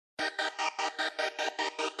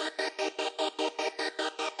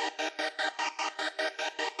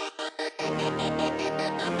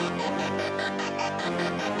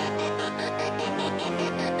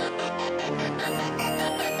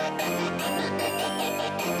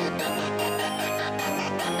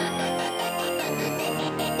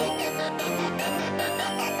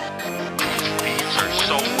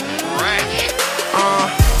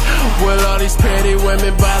With all these pretty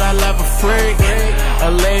women, but I love a freak. A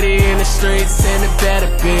lady in the streets and a better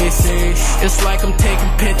bitch. It's like I'm taking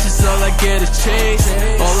pictures, all I get is chase.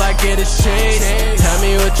 All I get is chase. Tell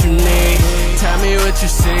me what you need, tell me what you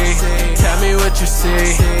see, tell me what you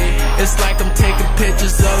see. It's like I'm taking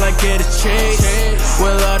pictures, all I get is chase.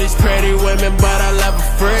 With all these pretty women, but I love a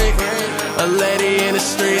freak. A lady in the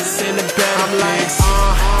streets and a better I'm like,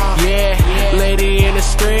 yeah, lady in the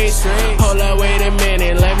streets. Hold up, wait a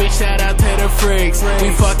minute, let me shout out to the freaks. We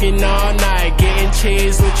fucking all night, getting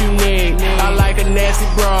cheese, what you need. I like a nasty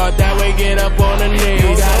broad, that way get up on the knees.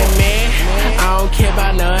 You got it, man? I don't care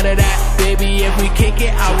about none of that. Baby, if we kick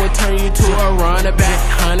it, I will turn you to a runner-back.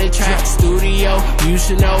 100 track studio, you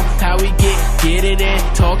should know how we get it in.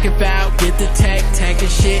 Talk about, get the tech and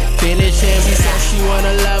shit, finish him. She said she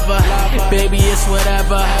wanna love her, baby, it's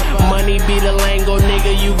whatever. Money be the lingo,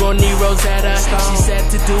 nigga, you gon' need Rosetta. She said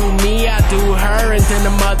to do me, I do her, and then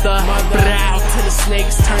the mother. Brow to the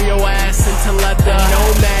snakes, turn your ass into leather. No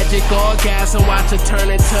magic, all gas, and watch her turn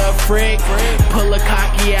into a freak. Pull a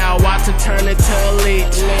cocky out, watch her turn into a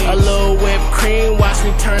leech. A little whipped cream, watch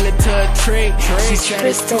me turn it to a trick. She said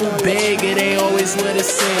it's too big, it ain't always what it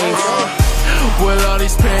seems. With all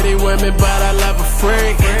these pretty women, but I love a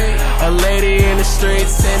freak. A lady in the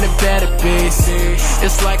streets and a better bitch.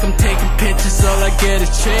 It's like I'm taking pictures, all I get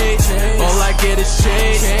is chase. All I get is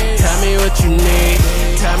chase. Tell me what you need,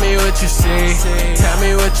 tell me what you see, tell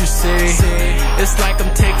me what you see. It's like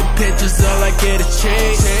I'm taking pictures, all I get is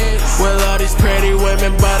chase. With all these pretty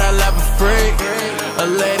women, but I love a freak. A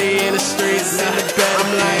lady in the streets and a better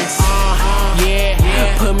I'm like,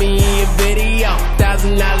 yeah, put me in your video.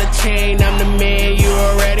 $1,000 chain, I'm the man, you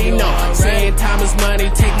already know. Saying time is money,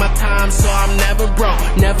 take my time, so I'm never broke.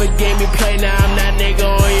 Never gave me play, now I'm that nigga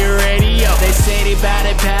on your radio. They say they bad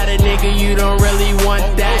it, nigga, you don't really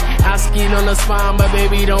want that. I skied on the spine, but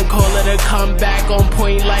baby, don't call it a comeback. On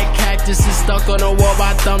point like cactuses, stuck on the wall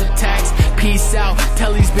by thumbtacks. Peace out,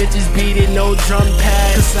 tell these bitches beat it, no drum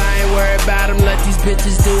pads. Cause I ain't worried about them, let these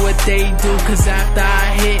bitches do what they do. Cause after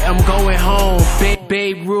I hit, I'm going home.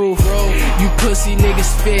 Babe Ruth, you pussy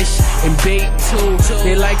niggas fish and bait too.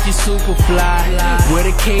 They like you super fly, with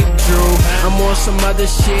a cape drew. I'm on some other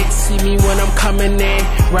shit, see me when I'm coming in.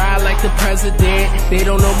 Ride like the president, they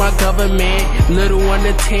don't know my government. Little 1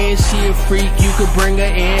 to 10, she a freak, you could bring her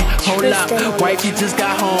in. Hold up, wifey just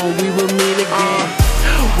got home, we will meet again.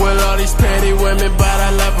 With all these pretty women, but I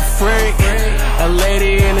love a freak. A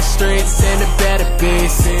lady in the streets and a better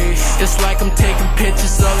bitch. It's like I'm taking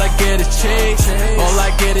pictures, all I get is chase. All I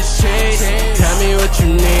get is chase. Tell me what you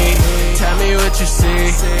need, tell me what you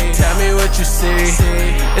see, tell me what you see.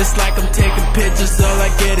 It's like I'm taking pictures, all I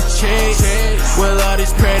get is chase. With all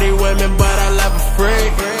these pretty women, but I love a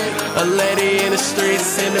freak. A lady in the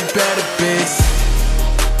streets and a better bitch.